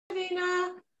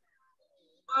Davina.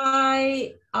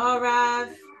 Hi,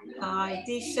 Arav. Hi,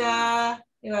 Disha.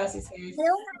 Who else is here?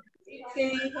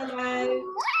 Diti, hello.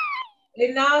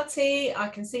 Lunati, I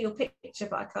can see your picture,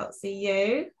 but I can't see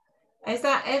you. Is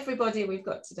that everybody we've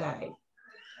got today?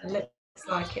 It looks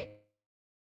like it.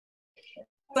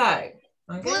 So,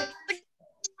 I'm going to...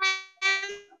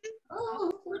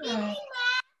 Oh,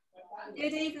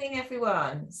 good evening,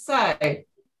 everyone. So,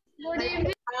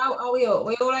 how are we all?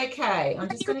 We're all okay? I'm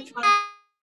just going to try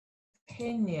and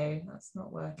pin you. That's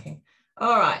not working.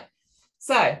 All right.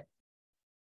 So,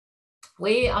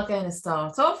 we are going to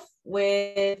start off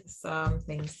with some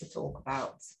things to talk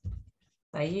about.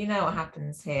 So, you know what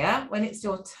happens here. When it's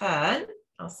your turn,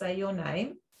 I'll say your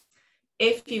name.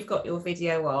 If you've got your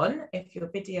video on, if your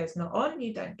video is not on,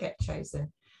 you don't get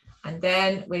chosen. And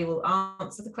then we will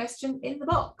answer the question in the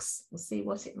box. We'll see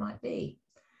what it might be.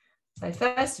 So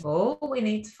first of all, we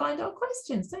need to find our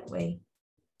questions, don't we?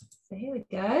 So here we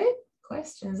go.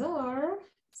 Questions are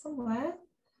somewhere.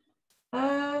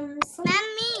 Mommy.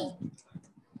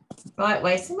 Right,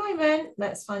 wait a moment.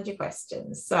 Let's find your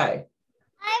questions. So. I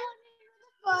want to do the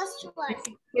first one.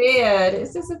 Disappeared.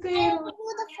 It's disappeared. I want to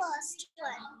do the first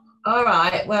one. All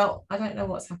right. Well, I don't know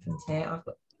what's happened here. I've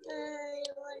got. I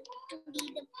want to be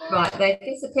the first. Right, they've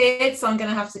disappeared, so I'm going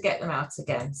to have to get them out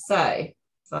again. So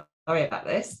sorry about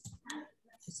this.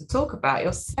 Just to talk about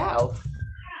yourself.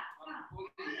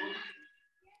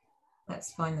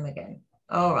 Let's find them again.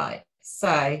 All right.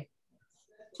 So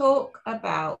talk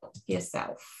about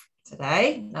yourself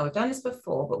today. Now we've done this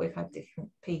before, but we've had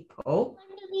different people. I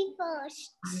want to be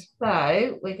first. And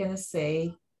so we're going to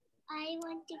see. I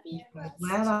want to be first.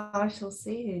 Well, I shall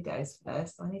see who goes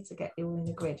first. I need to get you all in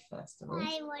the grid first of all.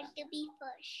 I want to be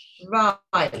first.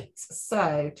 Right.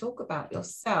 So talk about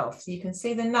yourself. So you can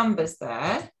see the numbers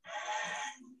there.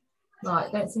 Right.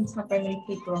 Don't seem to have very many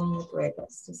people on the grid.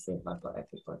 Let's just see if I've got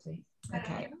everybody.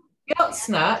 Okay.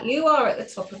 Yotsna, you are at the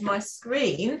top of my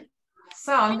screen.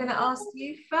 So I'm going to ask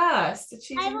you first to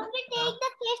choose. I want to take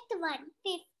the fifth one.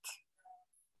 Fifth.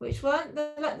 Which one?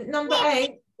 The number Fifth. 8?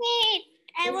 Fifth.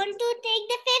 I want to take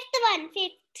the fifth one.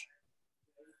 Fifth.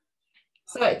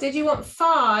 So did you want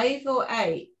 5 or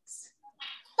 8?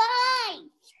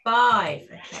 5. 5.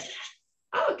 Okay.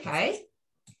 Okay.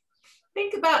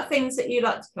 Think about things that you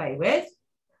like to play with.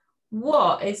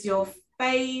 What is your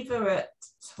favourite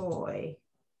toy?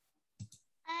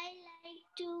 I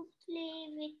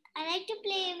like to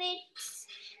play with.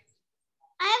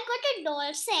 I've got a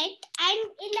doll set, and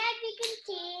in that we can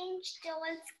change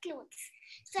dolls' clothes.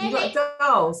 So You've got a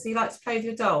doll, so you like to play with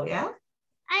your doll, yeah?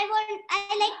 I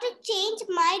like to change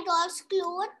my doll's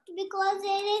clothes because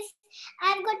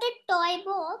I've got a toy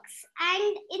box,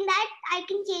 and in that I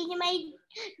can change my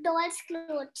doll's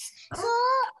clothes. So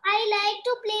I like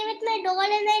to play with my doll,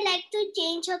 and I like to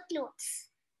change her clothes.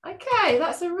 Okay,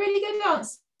 that's a really good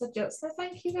answer, Jotsna.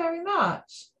 Thank you very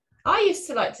much. I used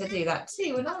to like to do that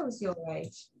too when I was your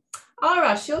age.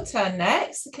 Arash, your turn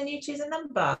next. Can you choose a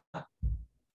number?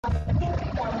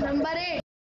 Number 8.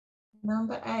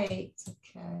 Number 8.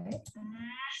 Okay.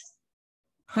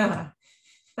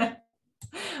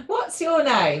 What's your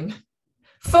name?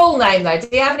 Full name though. Do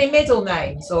you have any middle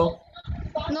names or?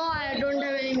 No, I don't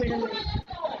have any middle name.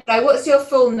 Okay, what's your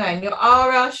full name? Your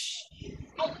Arash?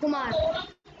 Kumar.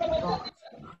 Oh,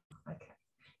 okay.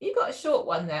 You've got a short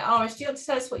one there. Arash, do you want to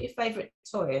tell us what your favourite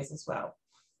toy is as well?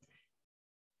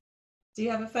 Do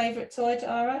you have a favourite toy,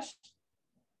 Arash?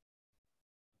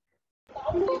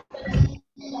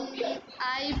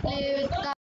 I play with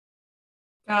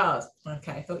Cars.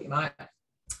 Okay, I thought you might.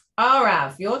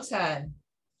 Arav, your turn.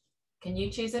 Can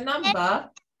you choose a number?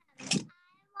 7.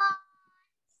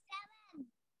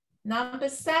 Number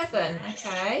 7.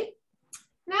 Okay.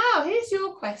 Now, here's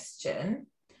your question.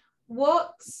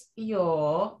 What's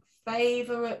your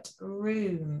favourite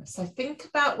room? So think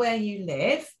about where you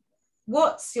live.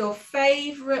 What's your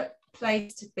favourite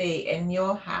place to be in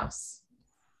your house?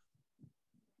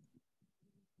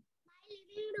 My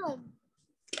living room.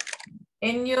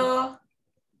 In your...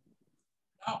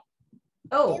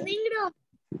 Oh. Living room.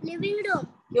 Living room.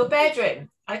 Your bedroom.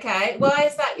 Okay. Why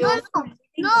is that your...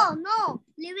 No.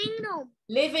 Living room.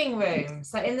 Living room.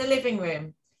 So in the living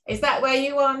room. Is that where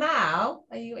you are now?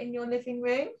 Are you in your living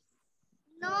room?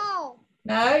 No.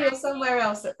 No, you're somewhere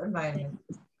else at the moment.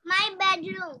 My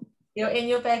bedroom. You're in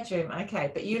your bedroom. Okay,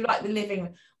 but you like the living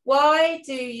room. Why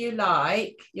do you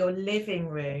like your living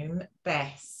room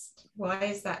best? Why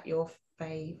is that your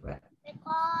favourite?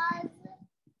 Because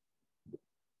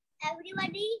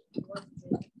everybody was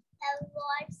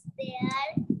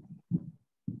there.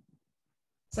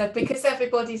 So because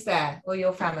everybody's there, or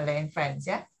your family and friends,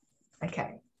 yeah?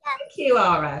 Okay. Thank you,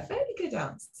 Ara. Very good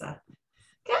answer.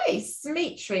 Okay,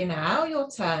 Smitri now, your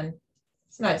turn.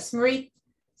 No, Smriti.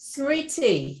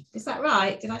 Is that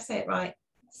right? Did I say it right?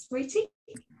 Smriti?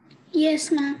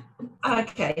 Yes, ma'am.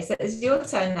 Okay, so it's your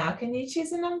turn now. Can you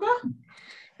choose a number?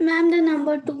 Ma'am, the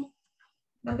number 2.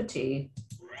 Number 2.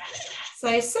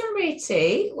 So,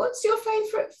 Smriti, what's your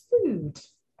favourite food?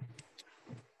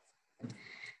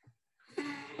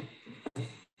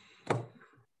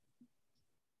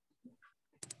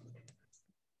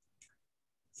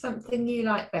 Something you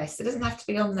like best. It doesn't have to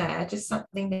be on there, just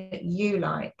something that you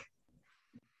like.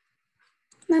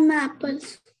 Ma'am,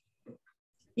 apples.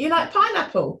 You like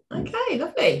pineapple? Okay,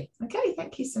 lovely. Okay,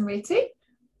 thank you, Samriti.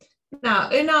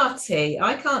 Now, Unati,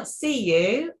 I can't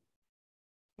see you.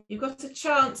 You've got a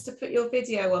chance to put your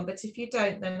video on, but if you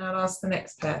don't, then I'll ask the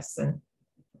next person.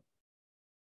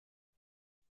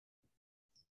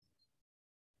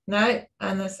 No,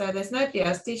 and so there's nobody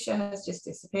else. Disha has just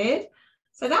disappeared.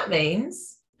 So that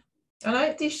means, oh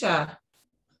no, Disha,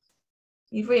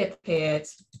 you've reappeared.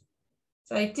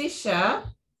 So Disha,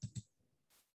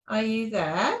 are you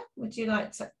there? Would you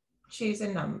like to choose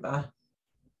a number?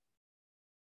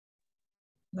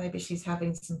 Maybe she's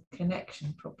having some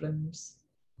connection problems.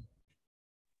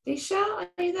 Disha,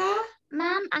 are you there?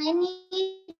 Ma'am, I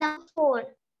need number 4.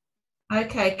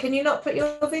 Okay, can you not put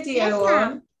your video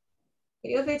on?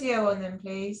 Put your video on then,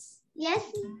 please. Yes,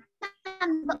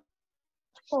 ma'am.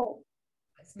 4.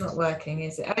 It's not working,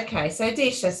 is it? Okay, so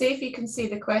Disha, see if you can see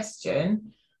the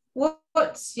question.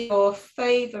 What's your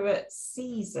favourite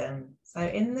season? So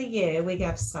in the year we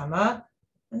have summer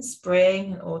and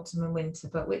spring and autumn and winter,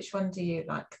 but which one do you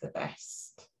like the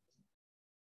best?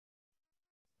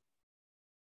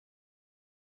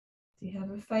 Do you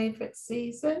have a favourite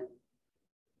season?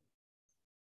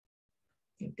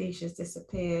 I think Disha's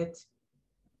disappeared.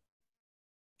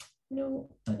 No,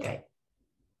 okay.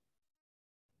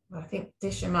 Well, I think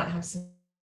Disha might have some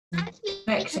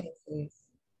connection issues.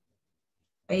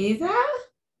 Are you there?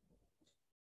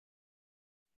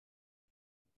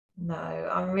 No,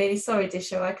 I'm really sorry,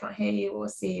 Disha. I can't hear you or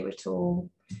see you at all.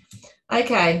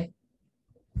 Okay,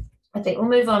 I think we'll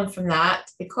move on from that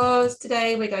because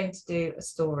today we're going to do a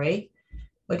story.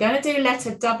 We're going to do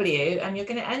letter W and you're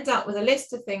going to end up with a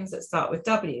list of things that start with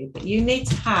W, but you need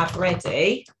to have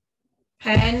ready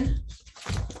pen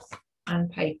and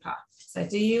paper. So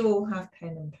do you all have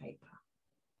pen and paper?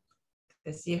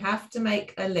 Because you have to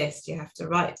make a list. You have to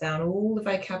write down all the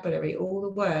vocabulary, all the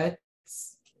words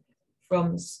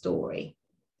from the story.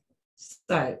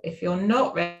 So if you're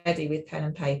not ready with pen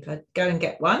and paper, go and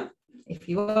get one. If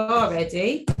you are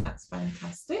ready, that's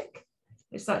fantastic.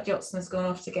 Looks like Jyotsna's gone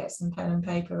off to get some pen and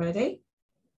paper ready.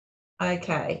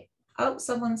 Okay. Oh,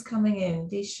 someone's coming in.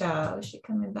 Disha, is she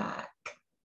coming back?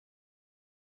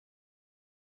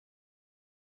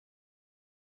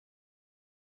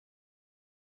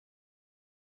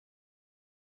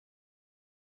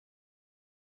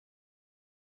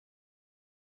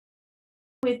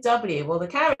 With W, well, the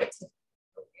character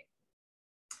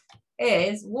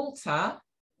is Walter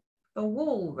the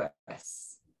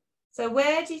walrus. So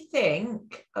where do you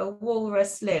think a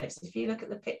walrus lives? If you look at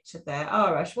the picture there,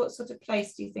 Arash, what sort of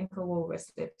place do you think a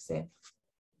walrus lives in?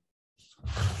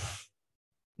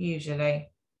 Usually.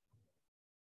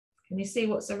 Can you see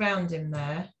what's around him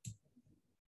there?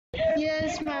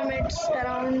 Yes, ma'am, it's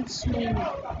around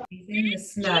snow. He's in the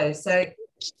snow. So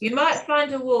you might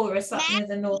find a walrus up near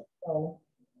the North Pole.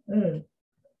 So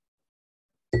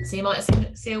you might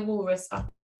see a walrus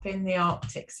up in the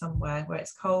Arctic somewhere where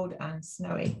it's cold and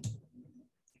snowy.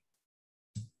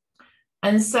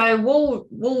 And so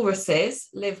walruses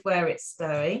live where it's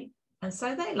snowy, and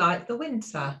so they like the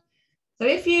winter. So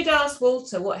if you'd asked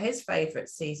Walter what his favourite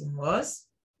season was,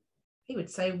 he would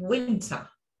say winter,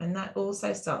 and that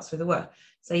also starts with a word.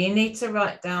 So you need to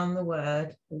write down the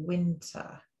word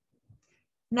winter.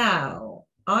 Now,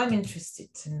 I'm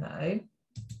interested to know,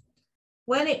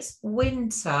 when it's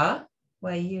winter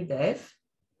where you live,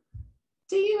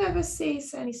 do you ever see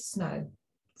any snow?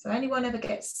 So anyone ever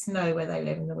gets snow where they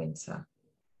live in the winter?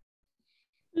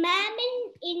 Ma'am,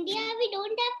 in India we don't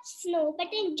have snow,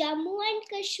 but in Jammu and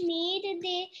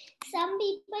Kashmir, some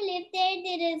people live there.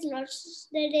 There is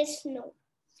snow.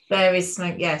 There is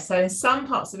snow, yeah. So in some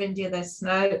parts of India there's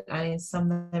snow, and in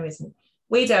some there isn't.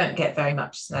 We don't get very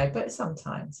much snow, but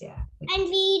sometimes, yeah. And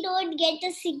we don't get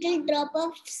a single drop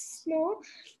of snow.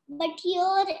 But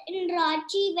here in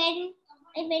Ranchi, when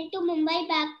I went to Mumbai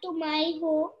back to my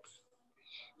home,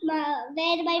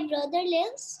 where my brother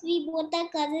lives, we both are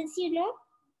cousins, you know.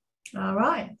 All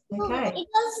right, okay. So it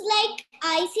was like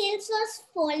ice hails was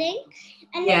falling,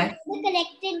 and my brother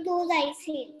collected those ice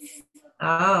hails.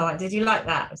 Oh, did you like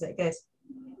that? Was it good?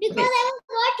 Because I was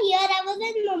not here. I was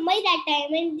in Mumbai that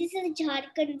time, and this is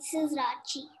Jharkhand. This is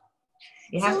Ranchi.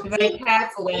 You have to be very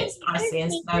careful when it's icy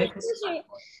and snowy.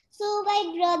 So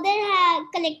my brother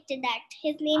collected that.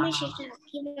 His name is Shishak.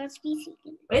 He must be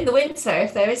secret. In the winter,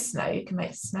 if there is snow, you can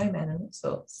make snowmen and all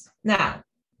sorts. Now,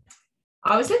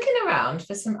 I was looking around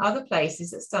for some other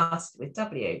places that started with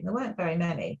W, and there weren't very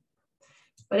many.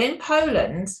 But in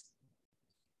Poland,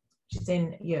 which is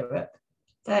in Europe,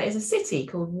 there is a city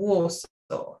called Warsaw.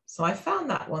 So I found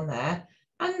that one there.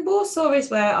 And Warsaw is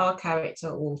where our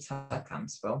character Walter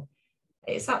comes from.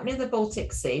 It's up near the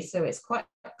Baltic Sea, so it's quite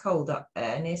cold up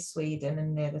there, near Sweden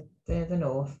and near the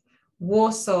north.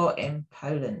 Warsaw in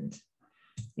Poland.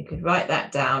 You could write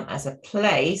that down as a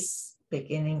place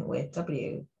beginning with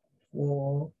W.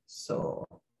 Warsaw.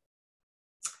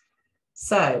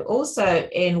 So also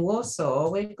in Warsaw,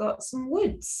 we've got some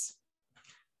woods.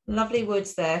 Lovely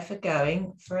woods there for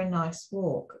going for a nice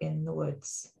walk in the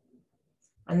woods.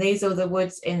 And these are the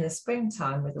woods in the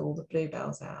springtime with all the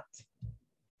bluebells out.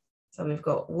 So we've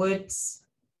got woods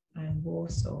and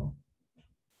Warsaw.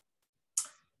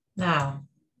 Now,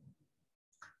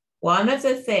 one of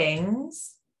the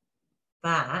things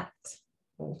that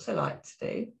Walter liked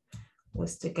to do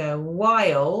was to go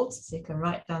wild. So you can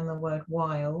write down the word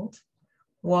wild.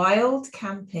 Wild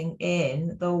camping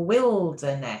in the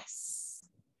wilderness.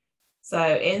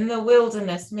 So in the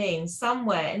wilderness means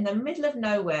somewhere in the middle of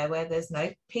nowhere where there's no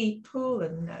people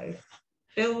and no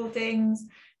buildings,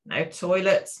 no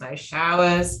toilets, no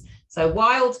showers. So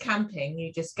wild camping,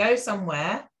 you just go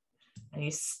somewhere and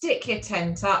you stick your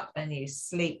tent up and you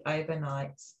sleep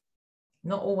overnight.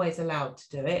 Not always allowed to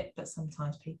do it, but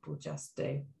sometimes people just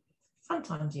do.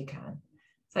 Sometimes you can.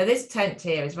 So this tent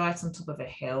here is right on top of a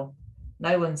hill.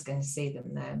 No one's going to see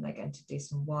them there, and they're going to do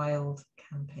some wild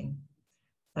camping.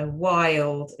 So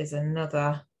wild is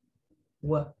another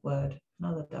word,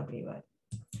 another W word.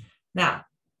 Now,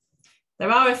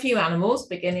 there are a few animals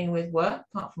beginning with W,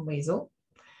 apart from weasel.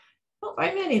 Not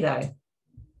very many though,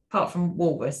 apart from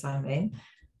walrus, I mean.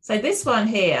 So this one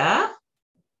here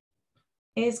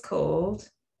is called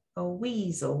a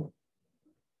weasel.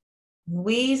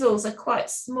 Weasels are quite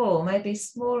small, maybe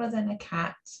smaller than a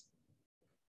cat.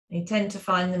 You tend to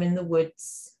find them in the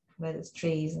woods where there's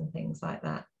trees and things like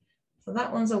that. So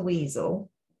that one's a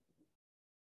weasel.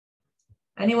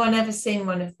 Anyone ever seen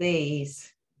one of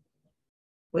these?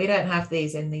 We don't have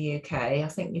these in the UK. I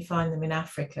think you find them in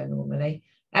Africa normally.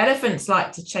 Elephants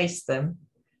like to chase them,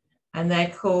 and they're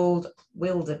called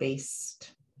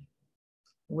wildebeest.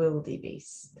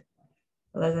 Wildebeest.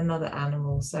 Well, there's another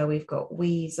animal. So we've got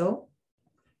weasel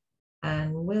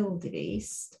and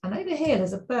wildebeest. And over here,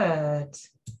 there's a bird.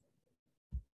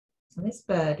 And this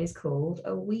bird is called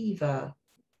a weaver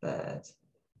bird.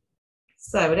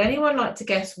 So would anyone like to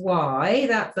guess why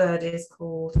that bird is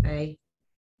called a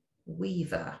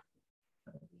weaver?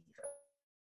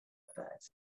 Bird.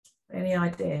 Any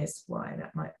ideas why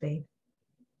that might be?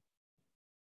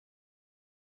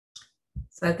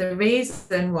 So the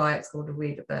reason why it's called a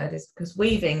weaver bird is because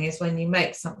weaving is when you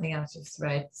make something out of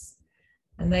threads.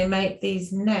 And they make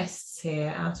these nests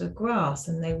here out of grass,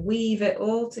 and they weave it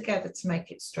all together to make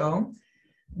it strong.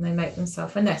 And they make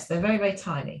themselves a nest. They're very, very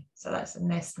tiny. So that's a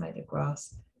nest made of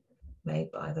grass,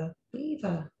 made by the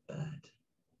weaver bird.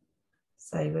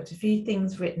 So you've got a few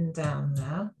things written down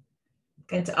now. I'm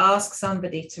going to ask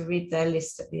somebody to read their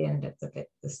list at the end of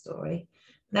the story.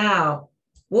 Now,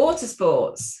 water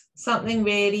sports, something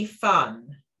really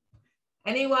fun.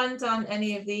 Anyone done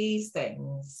any of these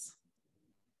things?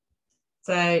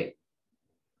 So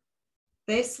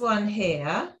this one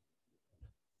here,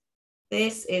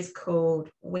 this is called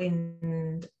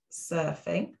wind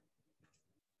surfing.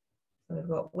 So we've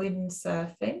got wind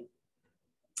surfing.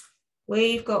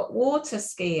 We've got water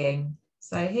skiing.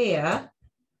 So here,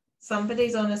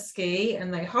 somebody's on a ski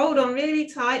and they hold on really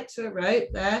tight to a rope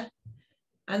there.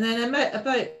 And then a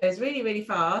boat goes really, really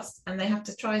fast and they have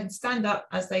to try and stand up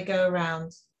as they go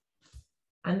around.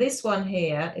 And this one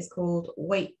here is called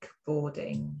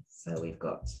wakeboarding. So we've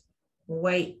got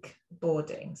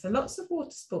wakeboarding. So lots of water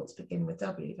sports begin with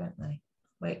W, don't they?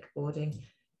 Wakeboarding.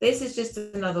 This is just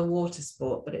another water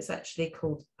sport, but it's actually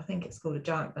called, I think it's called a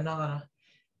giant banana.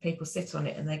 People sit on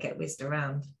it and they get whizzed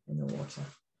around in the water.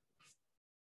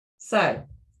 So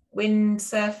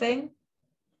windsurfing,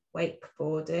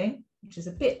 wakeboarding, which is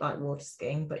a bit like water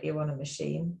skiing, but you're on a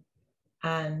machine,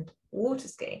 and water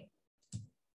skiing.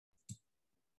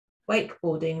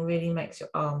 Wakeboarding really makes your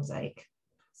arms ache.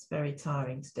 It's very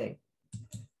tiring to do.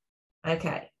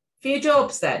 Okay, few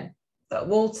jobs then that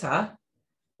Walter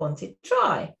wanted to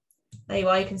try. There you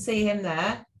are, you can see him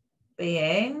there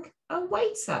being a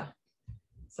waiter.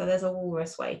 So there's a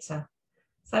walrus waiter.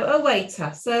 So a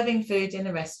waiter serving food in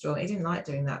a restaurant. He didn't like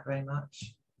doing that very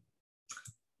much.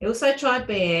 He also tried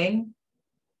being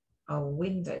a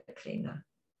window cleaner.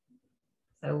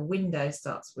 So window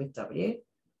starts with W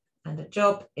and a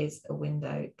job is a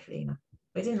window cleaner.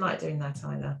 But he didn't like doing that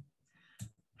either.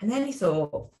 And then he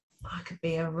thought, I could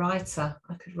be a writer.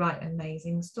 I could write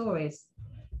amazing stories.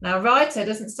 Now, writer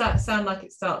doesn't sound like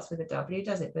it starts with a W,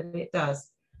 does it? But it does,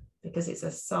 because it's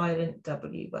a silent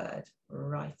W word,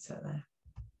 writer there.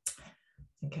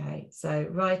 Okay, so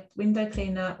window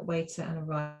cleaner, waiter, and a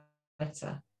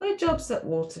writer. They're jobs that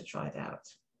Walter tried out.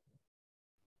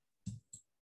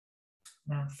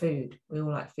 Now, food. We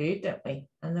all like food, don't we?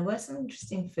 And there were some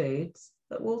interesting foods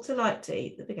that Walter liked to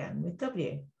eat that began with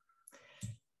W.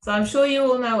 So I'm sure you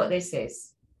all know what this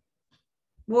is.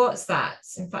 What's that?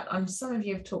 In fact, some of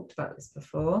you have talked about this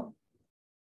before.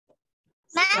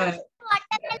 Ma'am,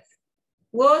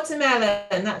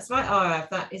 Watermelon. That's right, Arav.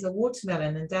 That is a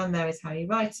watermelon. And down there is how you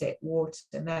write it,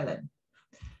 watermelon.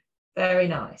 Very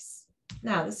nice.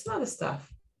 Now, there's some other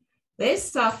stuff. This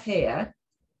stuff here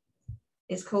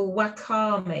is called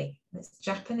wakame. It's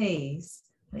Japanese.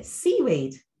 And it's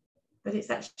seaweed, but it's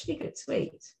actually good to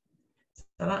eat.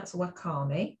 So that's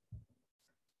wakame.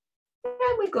 And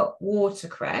then we've got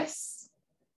watercress,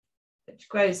 which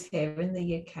grows here in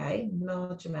the UK in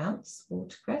large amounts,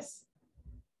 watercress,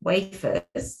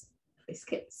 wafers,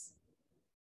 biscuits,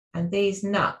 and these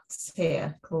nuts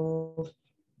here called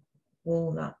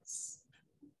walnuts.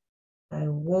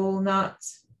 So walnut,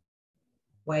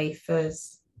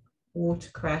 wafers,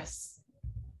 watercress,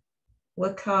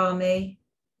 wakame,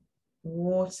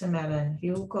 watermelon. Have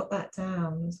you all got that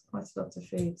down? There's quite a lot of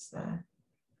foods there.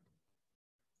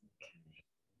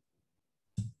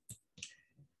 Okay.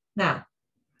 Now,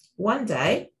 one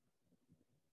day,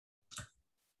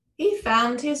 he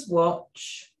found his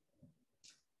watch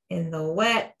in the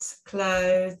wet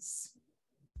clothes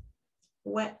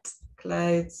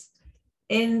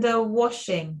in the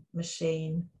washing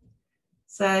machine.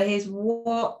 So his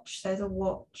watch, there's a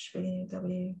watch,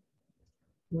 W,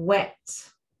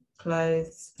 wet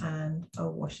clothes and a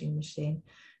washing machine.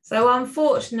 So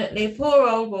unfortunately, poor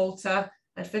old Walter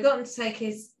had forgotten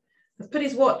to put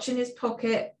his watch in his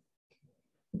pocket,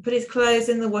 put his clothes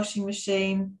in the washing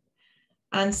machine,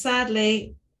 and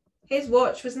sadly, his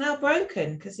watch was now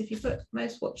broken, because if you put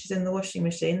most watches in the washing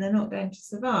machine, they're not going to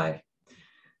survive.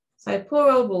 So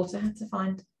poor old Walter had to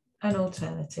find an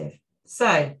alternative.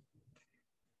 So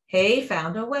he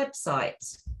found a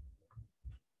website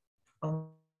on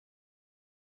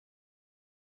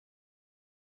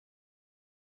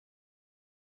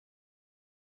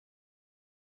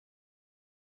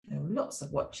lots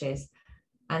of watches,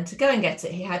 and to go and get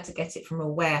it, he had to get it from a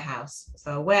warehouse.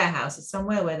 So a warehouse is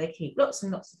somewhere where they keep lots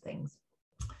and lots of things.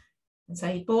 And so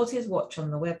he bought his watch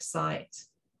on the website.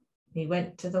 He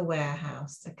went to the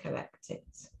warehouse to collect it.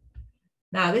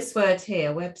 Now this word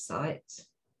here, website,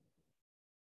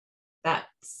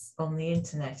 that's on the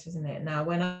internet, isn't it? Now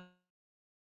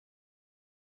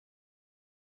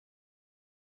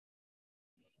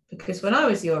because when I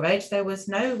was your age, there was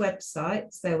no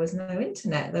websites, there was no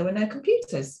internet, there were no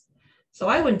computers. So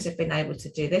I wouldn't have been able to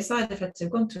do this. I'd have had to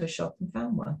have gone to a shop and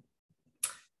found one.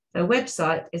 So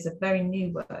website is a very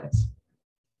new word.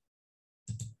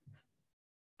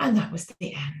 And that was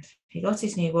the end. He got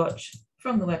his new watch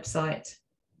from the website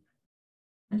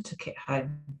and took it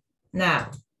home.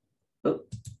 Now,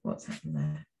 what's happened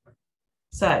there?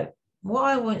 So what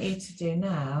I want you to do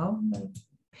now, I'm going to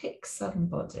pick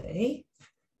somebody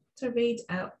to read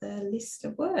out their list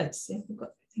of words, see if we've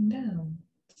got everything down.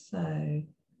 So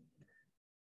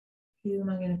who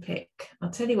am I going to pick? I'll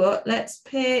tell you what, let's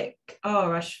pick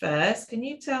Arash first. Can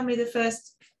you tell me the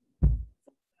first words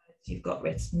you've got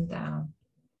written down?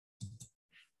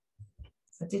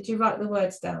 So did you write the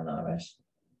words down, Arash?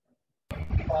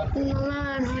 No,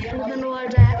 I'm not written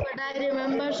words, but I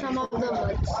remember some of the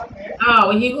words. Oh,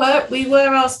 well, we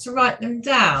were asked to write them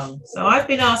down. So I've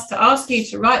been asked to ask you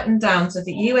to write them down so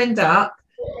that you end up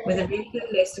with a really good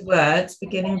list of words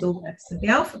beginning with all the letters of the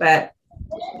alphabet.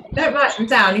 Don't write them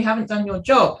down, you haven't done your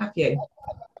job, have you?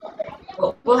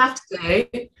 What we'll have to do,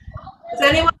 has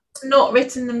anyone not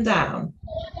written them down?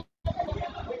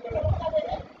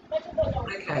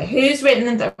 Okay, who's written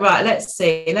them down? Right, let's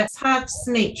see. Let's have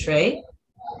Smitri.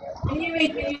 Can you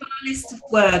read me your list of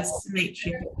words,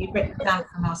 Smitri, that you've written down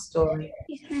from our story?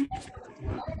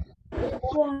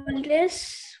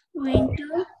 Walrus,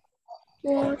 winter,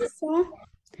 warsaw,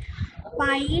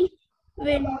 pile,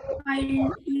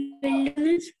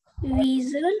 wilderness,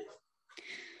 weasel,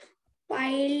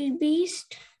 pile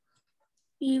beast,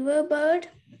 beaver bird,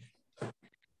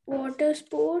 water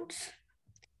sports,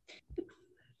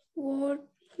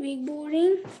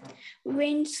 wakeboarding,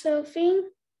 windsurfing,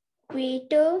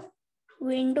 waiter,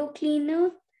 window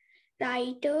cleaner,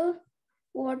 writer,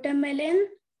 watermelon,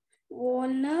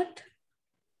 walnut,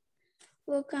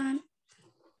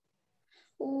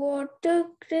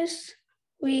 watercress,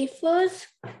 wafers,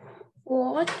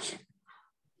 watch,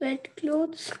 wet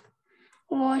clothes,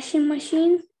 washing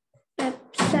machine,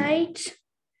 websites,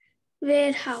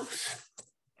 warehouse.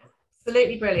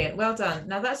 Absolutely brilliant. Well done.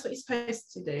 Now that's what you're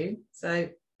supposed to do. So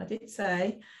I did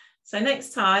say, so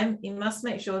next time you must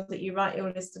make sure that you write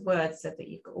your list of words so that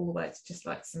you've got all the words just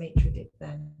like Sumitra did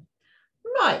then.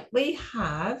 Right, we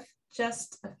have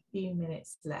just a few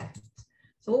minutes left.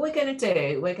 So what we're going to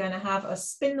do, we're going to have a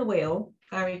spin the wheel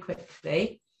very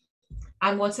quickly,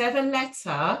 and whatever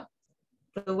letter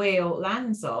the wheel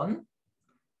lands on,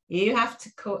 you have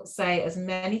to say as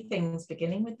many things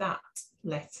beginning with that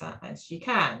letter as you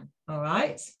can. All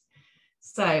right.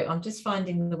 So I'm just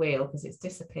finding the wheel because it's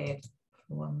disappeared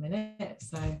for 1 minute.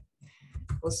 So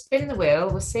we'll spin the wheel.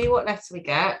 We'll see what letter we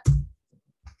get.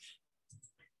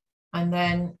 And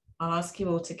then I'll ask you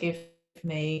all to give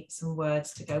me some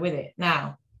words to go with it.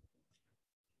 Now,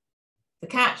 the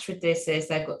catch with this is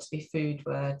they've got to be food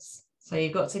words. So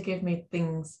you've got to give me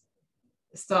things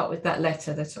that start with that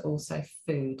letter that are also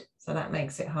food. So that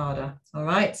makes it harder. All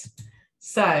right.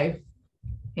 So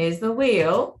here's the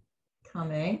wheel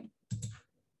coming.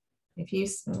 If you,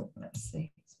 let's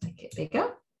see, let's make it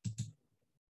bigger.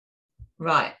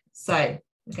 Right. So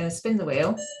we're going to spin the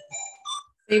wheel.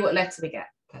 See what letter we get,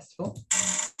 first of all.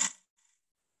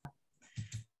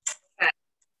 Okay.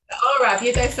 Arav,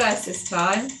 you go first this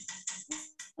time.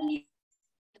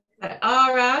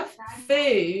 Arav,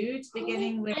 food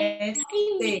beginning with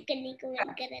C.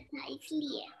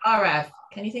 Arav,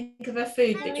 can you think of a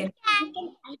food beginning?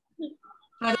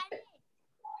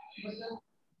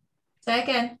 Say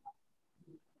again.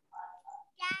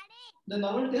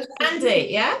 Andy,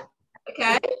 yeah?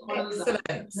 Okay,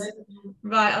 excellent.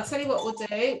 Right, I'll tell you what we'll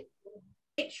do.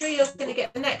 Make sure you're going to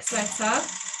get the next letter.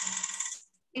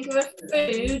 Think of a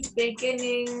food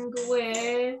beginning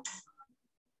with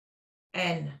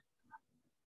N.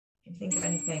 Can you think of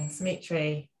anything?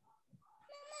 Smitri.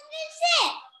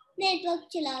 Food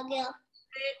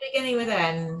beginning with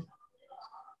N.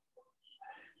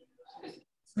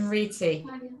 Riti.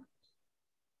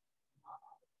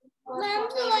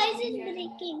 Mom's voice is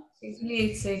breaking. She's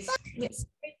muted.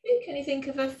 Can you think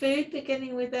of a food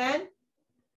beginning with N?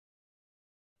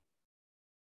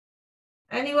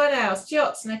 Anyone else?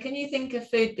 Jyotsna, can you think of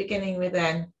food beginning with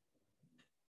N?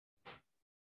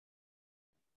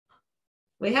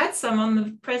 We had some on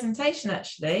the presentation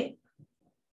actually.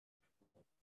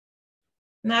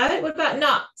 No? What about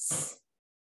nuts?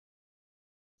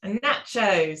 And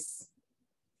nachos?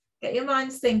 Get your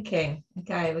minds thinking.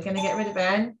 Okay, we're going to get rid of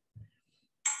N.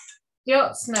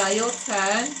 Jyotsna, your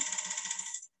turn.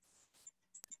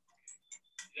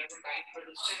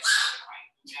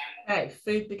 Okay,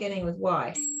 food beginning with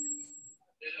Y.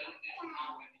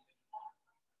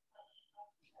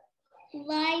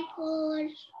 Y for...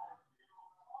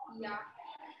 Yeah.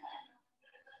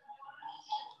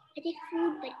 I think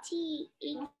food, but T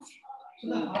is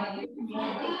Y.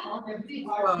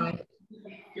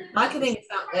 I can think of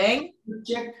something.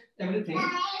 Check everything.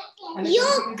 And you.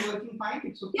 if it's working fine,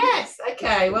 it's okay. Yes,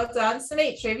 okay, well done.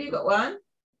 Sumitra, have you got one?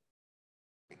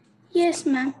 Yes,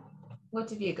 ma'am. What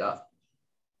have you got?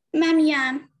 Ma'am,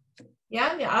 yam.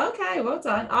 Yam, yeah, okay, well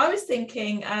done. I was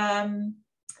thinking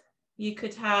you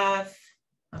could have,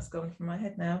 that's gone from my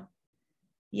head now.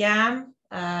 Yam,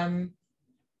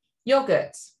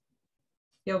 yogurt.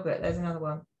 Yogurt, there's another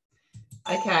one.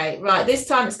 Okay, right, this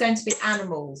time it's going to be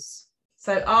animals.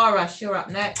 So Arash, you're up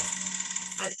next.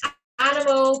 An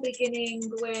animal beginning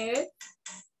with...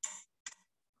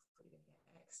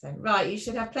 Excellent. Right, you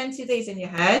should have plenty of these in your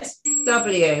head.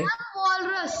 W.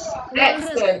 Walrus.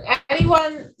 Excellent.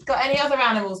 Anyone got any other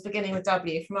animals beginning with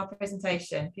W from our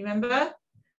presentation? Do you remember?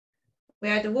 We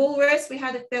had a walrus, there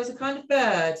was a kind of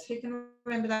bird. Who can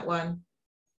remember that one?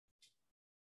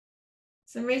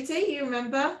 Samriti, you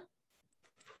remember?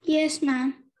 Yes,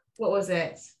 ma'am. What was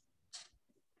it?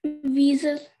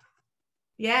 Weasel.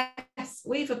 Yes,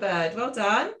 weaver bird. Well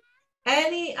done.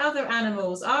 Any other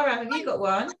animals? Ara, have you got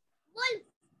one? Wolf.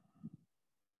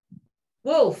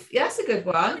 Wolf. Yeah, that's a good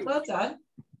one. Well done.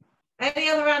 Any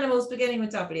other animals beginning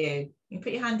with W? You can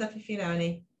put your hand up if you know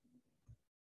any.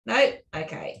 No?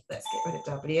 Okay, let's get rid of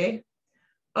W.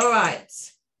 All right.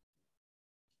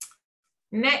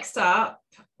 Next up,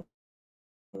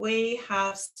 we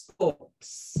have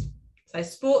sports. So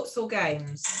sports or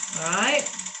games, all right?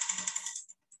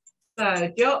 So,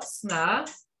 Jyotsna,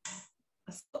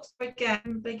 a sport or a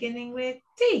game beginning with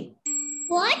T.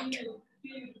 What?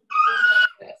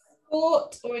 A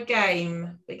sport or a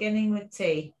game beginning with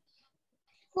T.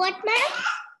 What, ma'am?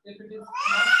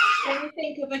 Can you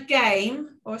think of a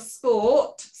game or a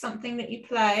sport, something that you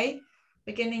play,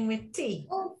 beginning with T?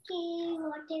 Okay,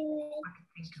 whatever. I can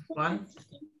think of one.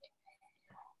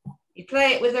 You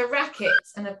play it with a racket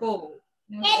and a ball.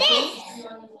 Tennis.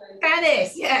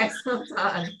 Tennis, yes, well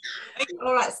done.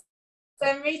 All right,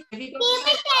 so Rita, have you got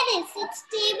Table tennis. It's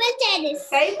table tennis.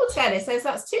 table tennis? So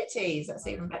that's 2 T's. That's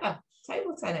even better.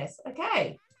 Table tennis.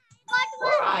 Okay.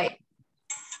 All right.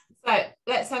 So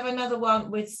let's have another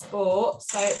one with sport.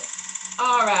 So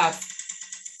Arav,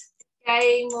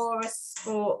 game or a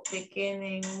sport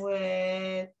beginning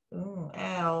with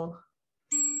L.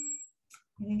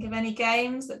 You think of any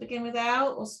games that begin with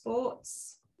L or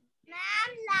sports?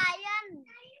 Ma'am, lion.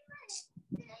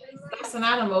 That's an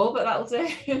animal, but that'll do.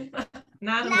 An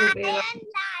animal would be Lion.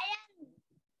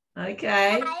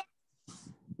 okay.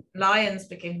 Lions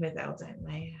begin with L, don't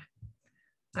they?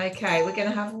 Okay, we're going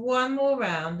to have one more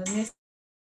round, and this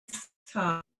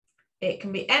time it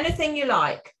can be anything you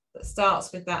like that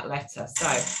starts with that letter. So,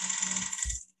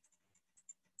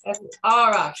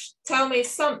 Arash, tell me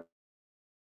something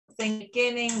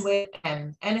beginning with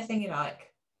M. Anything you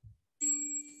like.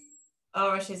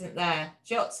 Arash isn't there.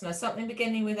 Jyotsna, something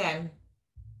beginning with M.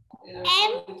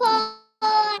 M for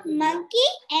monkey.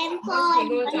 M for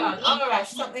Monkey, well done. monkey. Arash,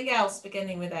 something else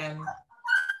beginning with M.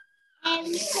 M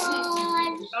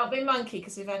for Can't be monkey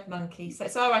because we've had monkey. So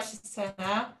it's Arash's turn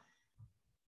now.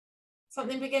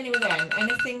 Something beginning with M.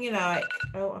 Anything you like.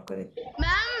 Oh, I've got it.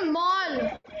 Ma'am,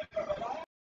 ball.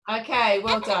 Okay,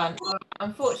 well done.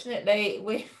 Unfortunately,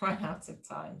 we've run out of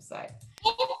time. So M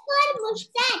for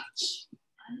mustache.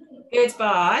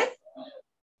 goodbye.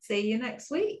 See you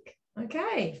next week.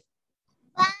 Okay.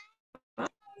 Bye. Bye.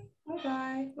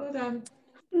 Bye-bye. Well done.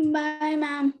 Bye,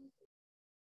 ma'am.